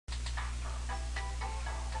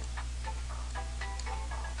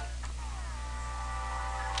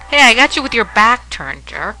Hey, I got you with your back turned,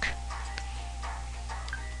 jerk.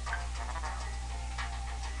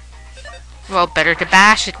 Well, better to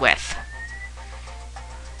bash it with.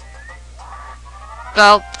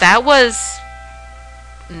 Well, that was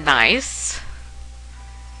nice.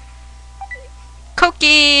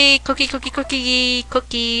 Cookie! Cookie, cookie, cookie,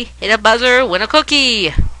 cookie. Hit a buzzer, win a cookie!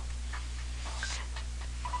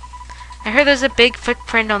 I heard there's a big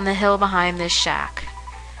footprint on the hill behind this shack.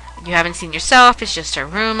 You haven't seen yourself, it's just a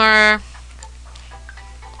rumor.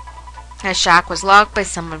 That shack was locked by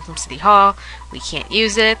someone from City Hall. We can't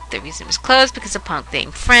use it. The reason it was closed because a punk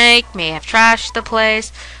named Frank may have trashed the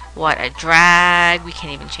place. What a drag. We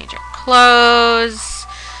can't even change our clothes.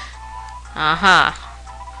 Uh-huh.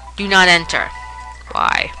 Do not enter.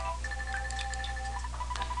 Why?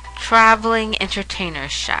 Traveling Entertainer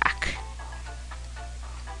Shack.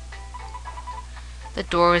 The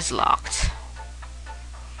door is locked.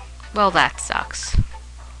 Well, that sucks.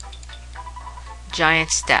 Giant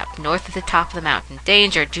step, north of the top of the mountain.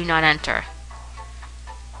 Danger, do not enter.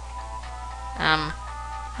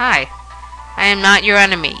 Hi. I am not your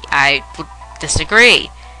enemy. I would disagree.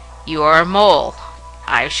 You are a mole.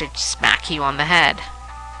 I should smack you on the head.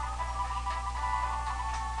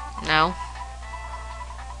 No?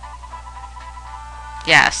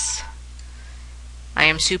 Yes. I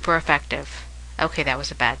am super effective. Okay, that was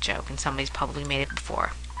a bad joke, and somebody's probably made it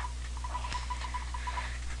before.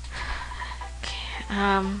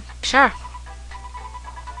 Sure.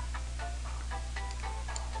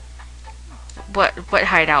 What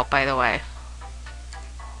hideout, by the way?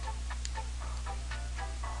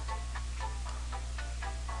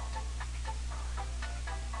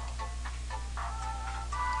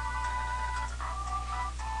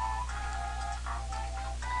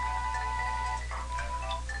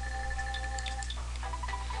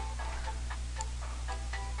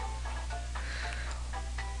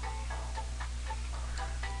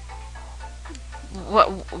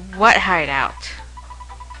 What hideout?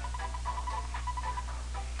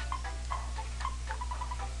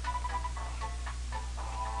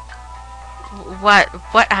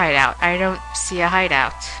 What hideout? I don't see a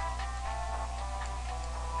hideout.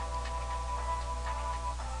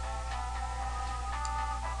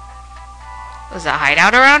 Was a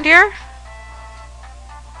hideout around here?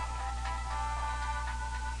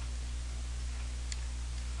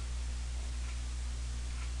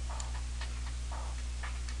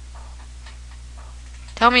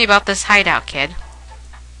 Tell me about this hideout, kid.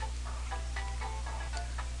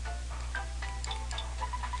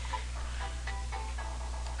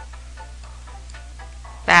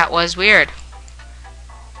 That was weird.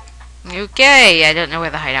 Okay, I don't know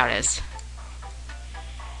where the hideout is.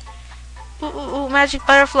 Ooh, magic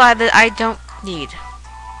butterfly that I don't need.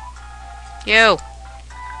 You.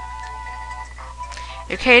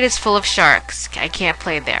 Your cave is full of sharks. I can't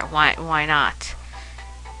play there. Why not?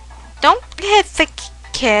 Don't hit the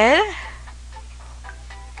kid.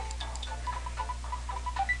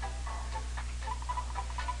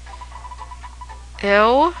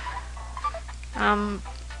 Ew.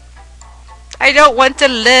 I don't want to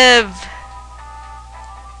live.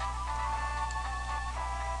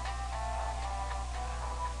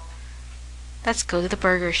 Let's go to the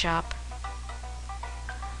burger shop.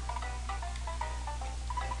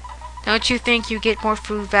 Don't you think you get more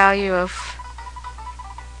food value of...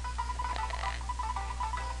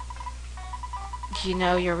 You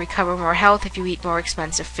know, you'll recover more health if you eat more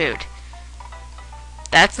expensive food.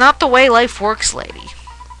 That's not the way life works, lady.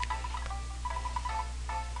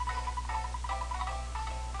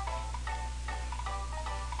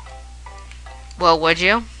 Well, would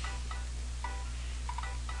you?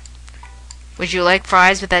 Would you like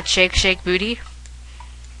fries with that shake shake booty?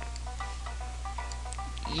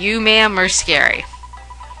 You, ma'am, are scary.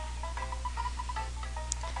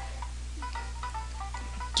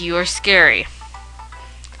 You are scary.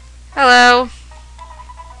 Hello.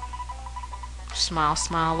 Smile,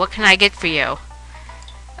 smile. What can I get for you?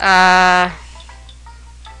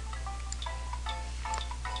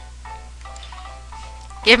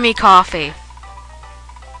 Give me coffee.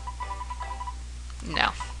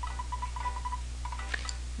 No.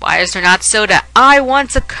 Why is there not soda? I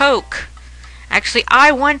want a Coke. Actually,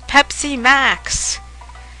 I want Pepsi Max.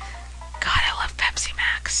 God, I love Pepsi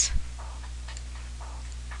Max.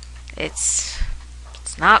 It's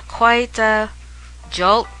not quite a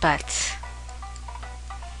jolt, but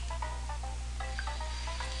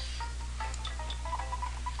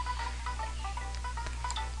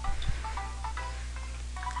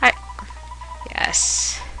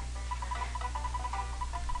yes.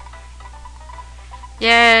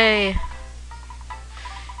 Yay!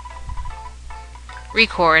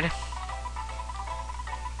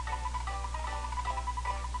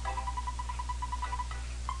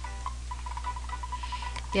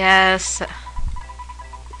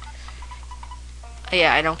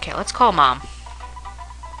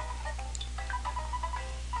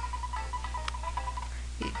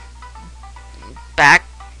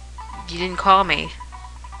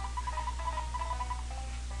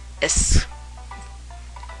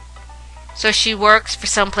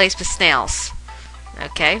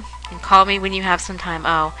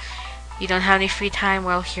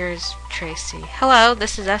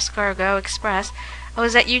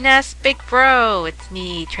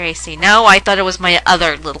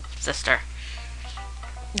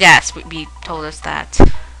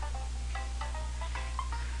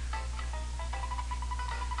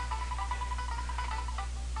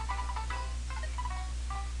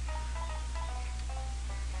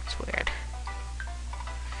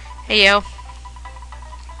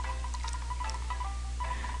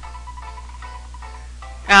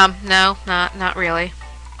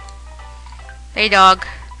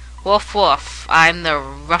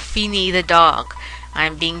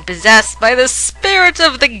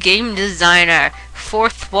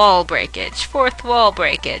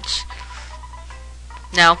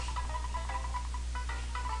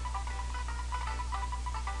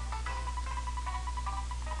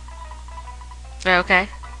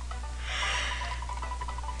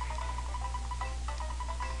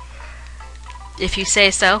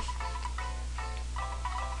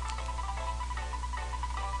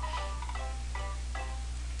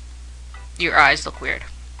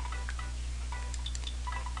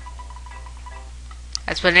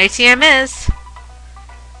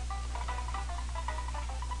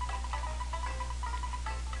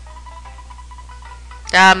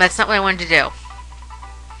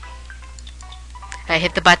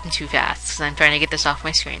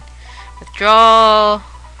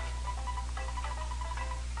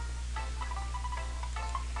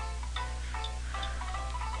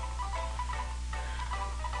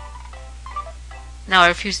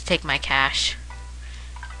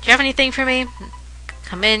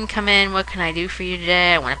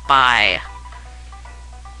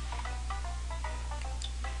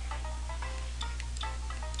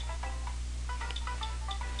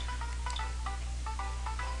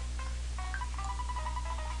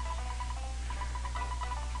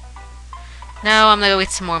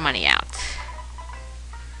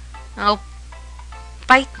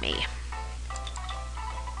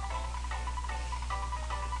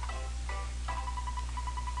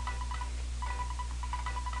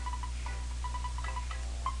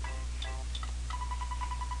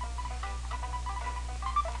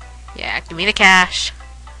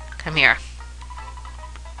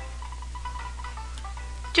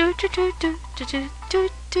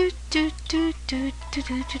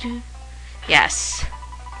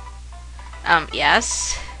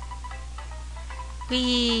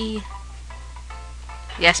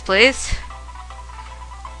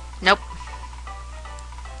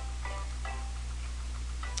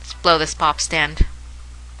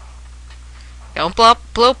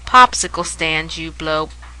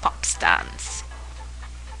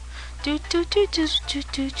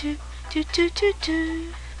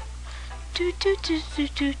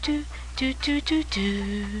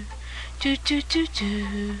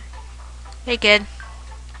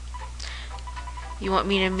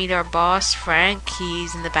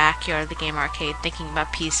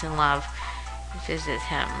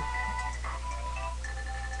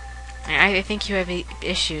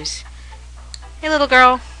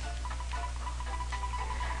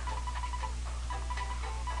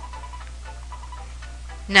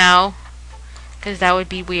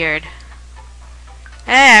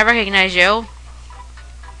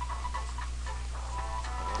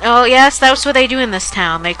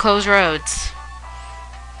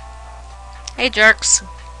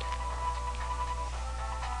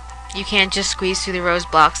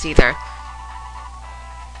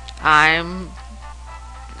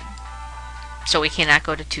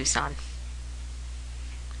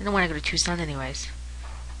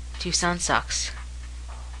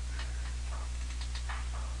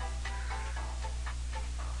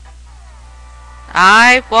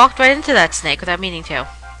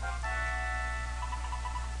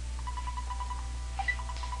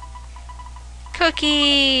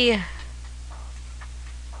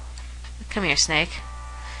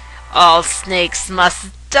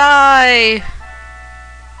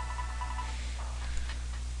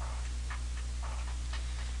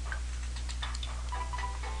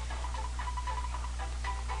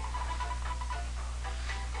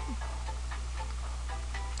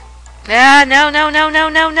 Ah, no, no, no, no,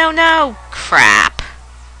 no, no, no! Crap.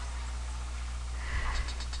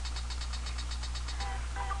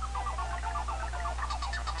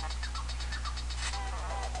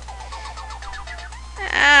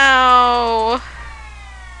 Ow.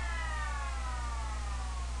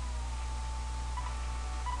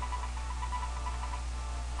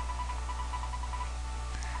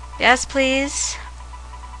 Yes, please.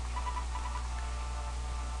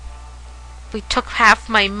 We took half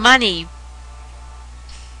my money.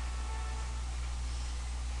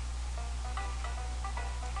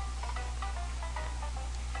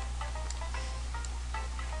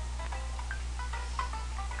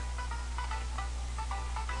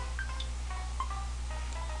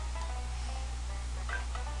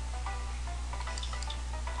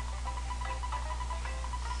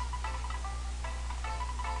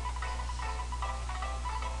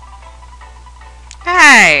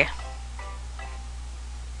 Hey!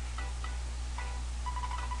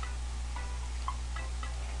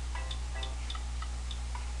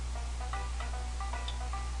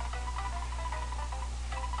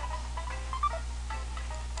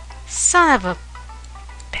 Son of a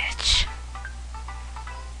bitch.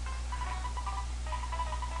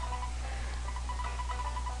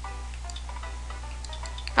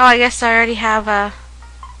 Oh, I guess I already have a...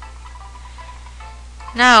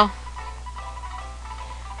 No.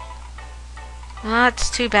 Well, that's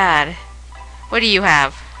too bad. What do you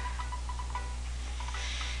have?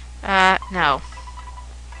 No.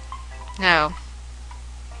 No.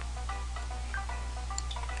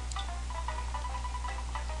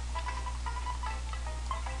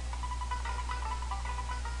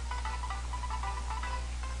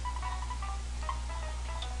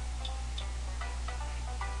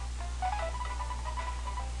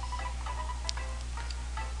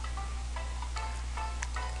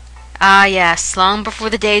 Ah, yes. Long before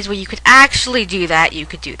the days where you could actually do that, you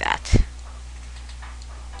could do that.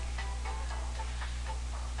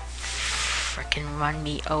 Frickin' run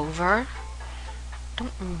me over.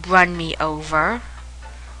 Don't run me over.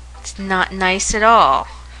 It's not nice at all.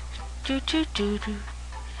 Do do do do.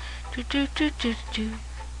 Do do do do do.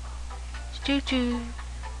 Do do.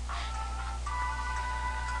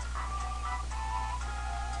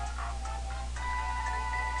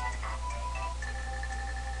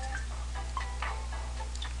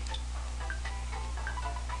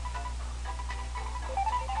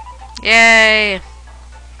 Yay!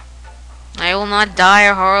 I will not die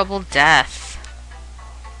a horrible death.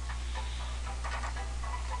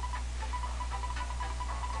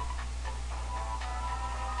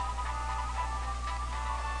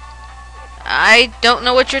 I don't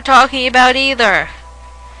know what you're talking about either.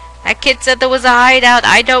 That kid said there was a hideout.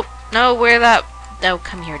 I don't know where that... Oh,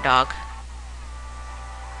 come here, dog.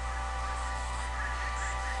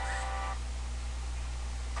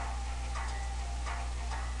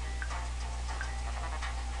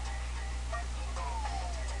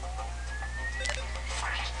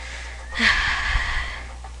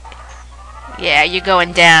 Yeah, you're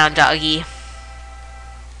going down, doggy.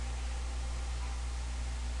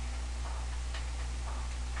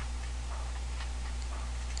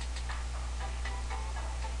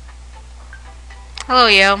 Hello,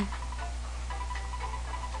 you.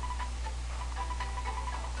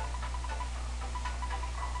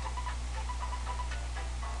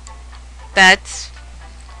 That's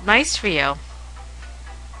nice for you.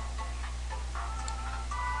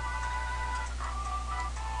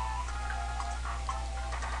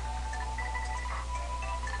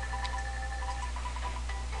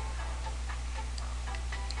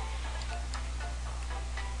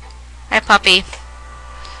 Hi, puppy.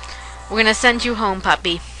 We're gonna send you home,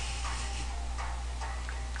 puppy.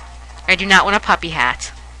 I do not want a puppy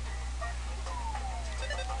hat.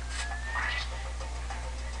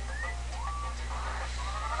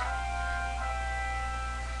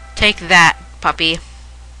 Take that, puppy.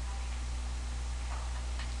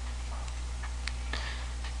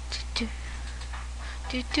 Do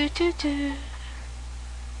do do do do.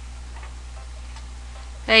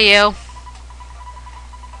 Hey, you.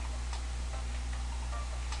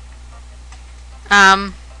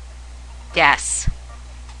 Yes.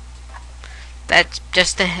 That's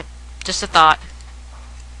just a thought.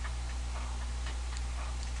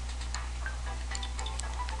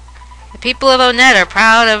 The people of Onet are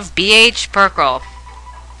proud of B.H. Perkle.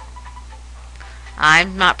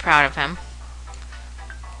 I'm not proud of him.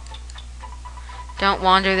 Don't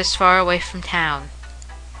wander this far away from town.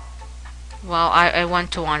 Well, I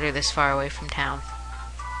want to wander this far away from town.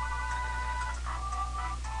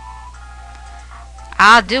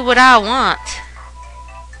 I'll do what I want.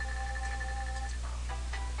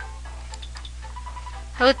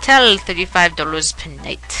 Hotel, $35 per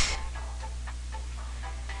night.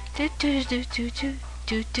 Do do do do do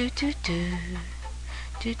do do do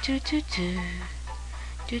do do do do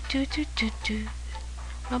do do do do do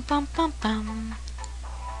bum bum bum bum.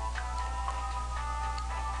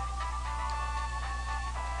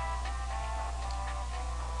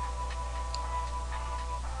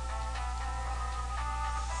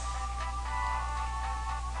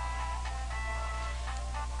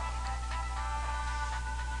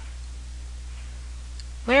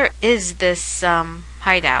 Where is this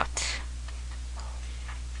hideout?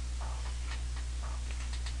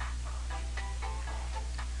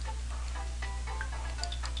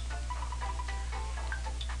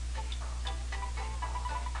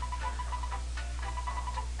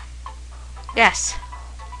 Yes.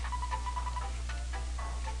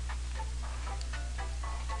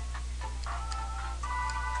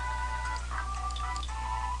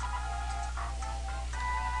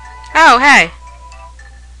 Oh, hey.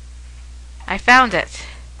 I found it.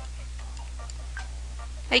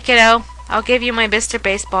 Hey, kiddo. I'll give you my Mr.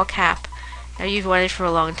 Baseball cap. Now you've wanted for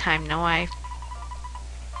a long time. No, I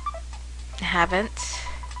haven't.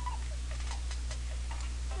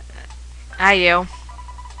 I do.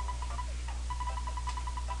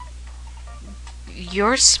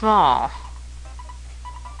 You're small.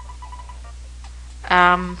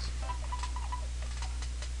 Al,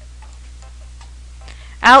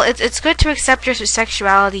 it's good to accept your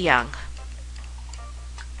sexuality young.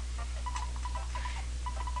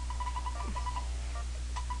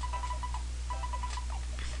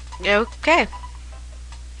 Okay.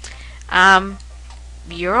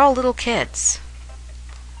 You're all little kids.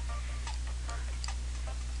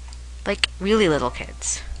 Like, really little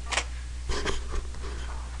kids.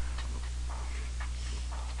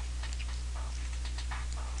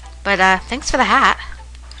 But, thanks for the hat.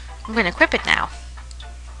 I'm gonna equip it now.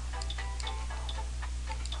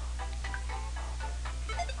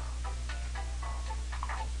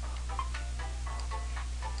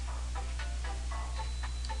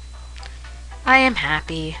 I am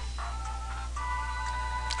happy.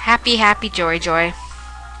 Happy, happy, joy, joy.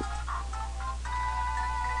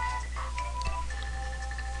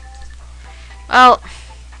 Well,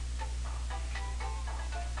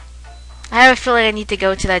 I have a feeling I need to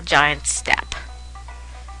go to that giant step.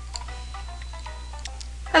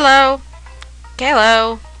 Hello.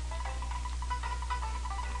 Hello.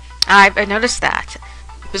 I noticed that.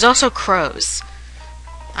 There's also crows.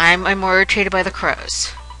 I'm more irritated by the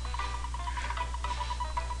crows.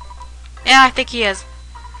 Yeah, I think he is.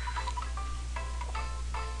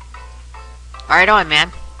 Alright on,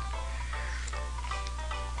 man.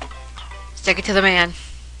 Stick it to the man.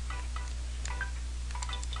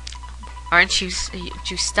 Aren't you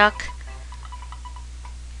stuck?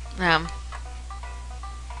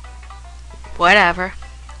 Whatever.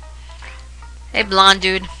 Hey, blonde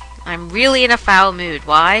dude. I'm really in a foul mood.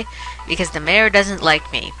 Why? Because the mayor doesn't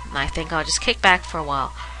like me. I think I'll just kick back for a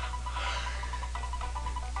while.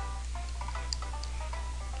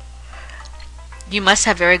 You must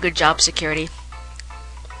have very good job security.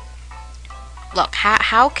 Look,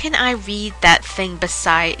 how can I read that thing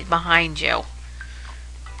behind you?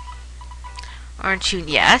 Aren't you?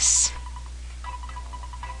 Yes.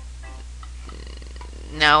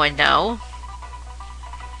 No and no.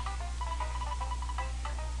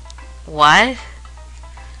 What?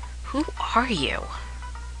 Who are you?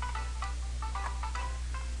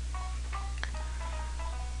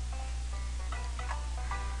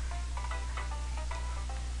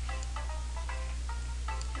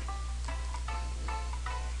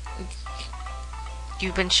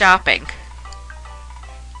 You've been shopping.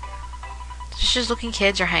 Suspicious looking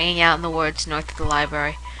kids are hanging out in the woods north of the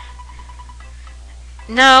library.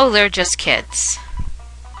 No, they're just kids.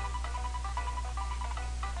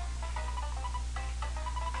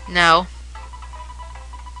 No.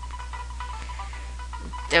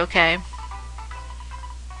 Okay.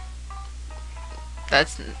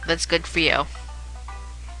 That's good for you.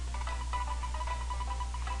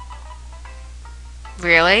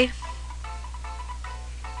 Really?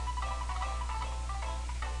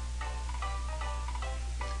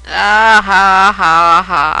 Ah ha ha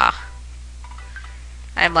ha.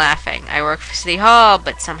 I'm laughing. I work for City Hall,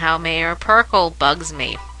 but somehow Mayor Perkle bugs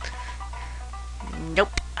me.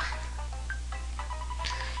 Nope.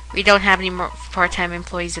 We don't have any more part-time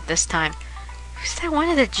employees at this time. Who's that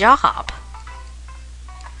wanted a job?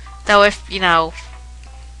 Though if, you know,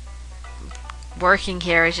 working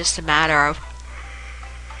here is just a matter of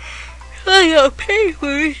I got paid for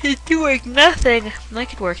it and doing nothing. I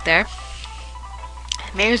could work there.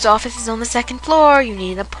 Mayor's office is on the second floor. You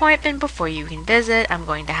need an appointment before you can visit. I'm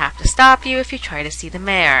going to have to stop you if you try to see the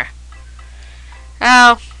mayor.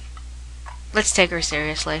 Oh, let's take her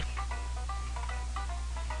seriously.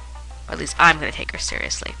 Or at least I'm going to take her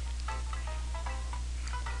seriously.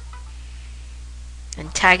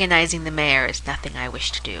 Antagonizing the mayor is nothing I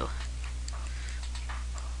wish to do.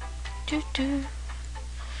 Do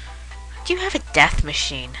you have a death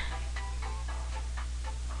machine?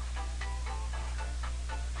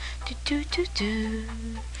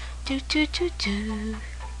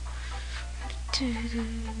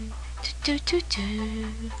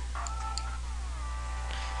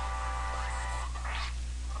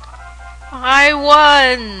 I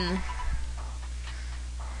won!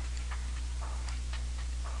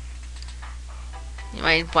 You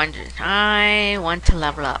might wonder, I want to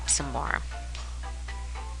level up some more.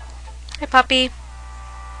 Hi, puppy.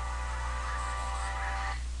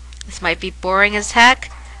 This might be boring as heck,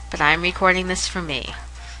 but I'm recording this for me.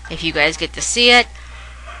 If you guys get to see it,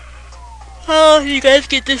 oh, you guys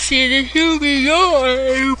get to see it, you'll be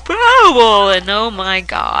incredible, and oh my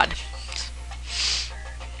god.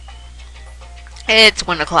 It's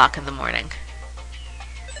 1 o'clock in the morning.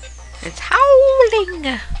 It's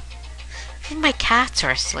howling! Even my cats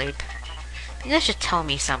are asleep. You guys should tell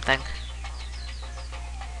me something.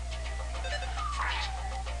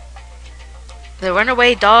 The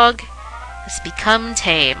runaway dog has become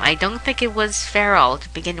tame. I don't think it was feral to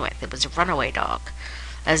begin with. It was a runaway dog.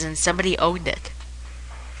 As in somebody owned it.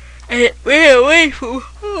 And it ran away from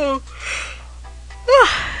home.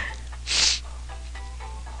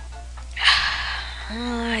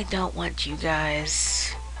 I don't want you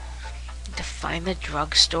guys to find the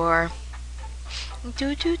drugstore.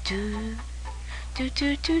 Do do do do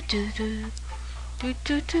do do do do do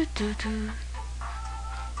do do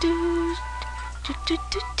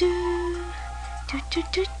do do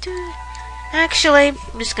do do. Actually,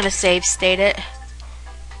 I'm just gonna save state it.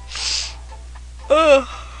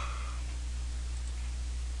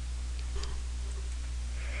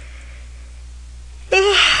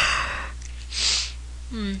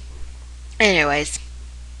 Anyways,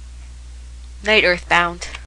 night Earthbound.